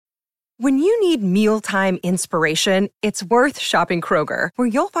When you need mealtime inspiration, it's worth shopping Kroger, where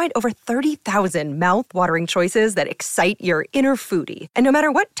you'll find over 30,000 mouth-watering choices that excite your inner foodie. And no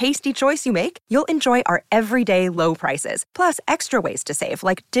matter what tasty choice you make, you'll enjoy our everyday low prices, plus extra ways to save,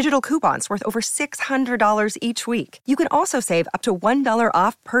 like digital coupons worth over $600 each week. You can also save up to $1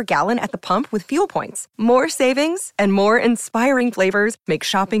 off per gallon at the pump with fuel points. More savings and more inspiring flavors make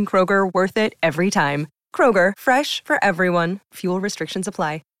shopping Kroger worth it every time. Kroger, fresh for everyone. Fuel restrictions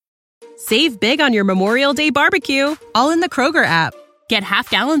apply. Save big on your Memorial Day barbecue, all in the Kroger app. Get half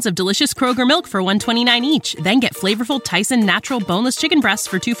gallons of delicious Kroger milk for $1.29 each. Then get flavorful Tyson natural boneless chicken breasts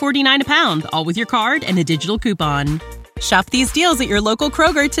for $2.49 a pound, all with your card and a digital coupon. Shop these deals at your local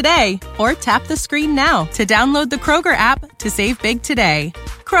Kroger today, or tap the screen now to download the Kroger app to save big today.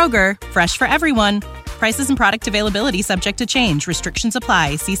 Kroger, fresh for everyone. Prices and product availability subject to change. Restrictions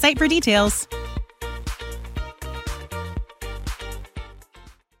apply. See site for details.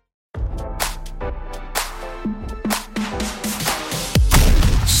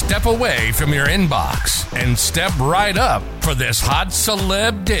 Step away from your inbox and step right up for this hot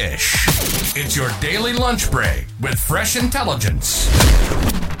celeb dish. It's your daily lunch break with fresh intelligence.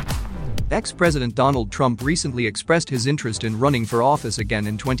 Ex-President Donald Trump recently expressed his interest in running for office again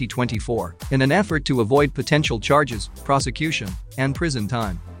in 2024 in an effort to avoid potential charges, prosecution, and prison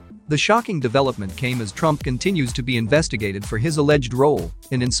time. The shocking development came as Trump continues to be investigated for his alleged role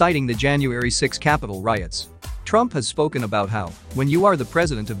in inciting the January 6 Capitol riots. Trump has spoken about how, when you are the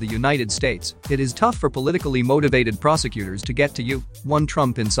president of the United States, it is tough for politically motivated prosecutors to get to you, one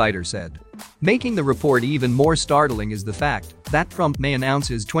Trump insider said. Making the report even more startling is the fact that Trump may announce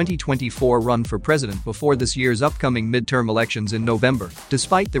his 2024 run for president before this year's upcoming midterm elections in November,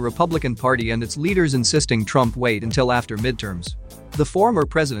 despite the Republican Party and its leaders insisting Trump wait until after midterms. The former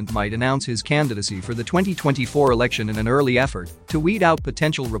president might announce his candidacy for the 2024 election in an early effort to weed out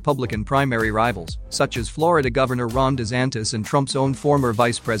potential Republican primary rivals, such as Florida Governor Ron DeSantis and Trump's own former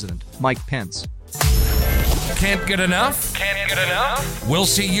vice president, Mike Pence. Can't get enough? Can't get enough? We'll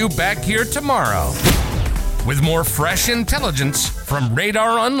see you back here tomorrow with more fresh intelligence from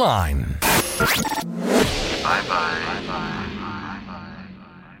Radar Online. Bye-bye.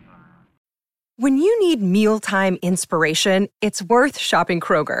 When you need mealtime inspiration, it's worth shopping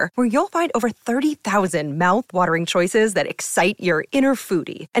Kroger, where you'll find over 30,000 mouth-watering choices that excite your inner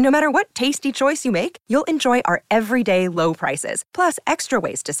foodie. And no matter what tasty choice you make, you'll enjoy our everyday low prices, plus extra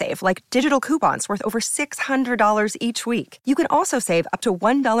ways to save, like digital coupons worth over $600 each week. You can also save up to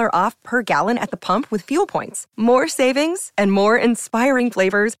 $1 off per gallon at the pump with fuel points. More savings and more inspiring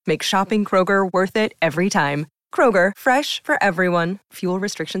flavors make shopping Kroger worth it every time. Kroger, fresh for everyone. Fuel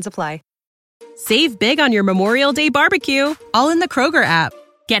restrictions apply. Save big on your Memorial Day barbecue, all in the Kroger app.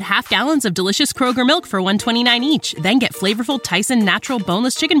 Get half gallons of delicious Kroger milk for $1.29 each. Then get flavorful Tyson natural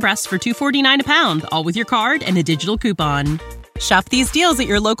boneless chicken breasts for $2.49 a pound, all with your card and a digital coupon. Shop these deals at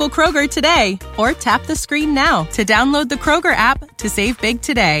your local Kroger today, or tap the screen now to download the Kroger app to save big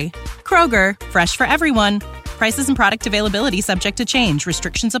today. Kroger, fresh for everyone. Prices and product availability subject to change.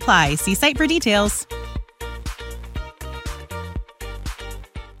 Restrictions apply. See site for details.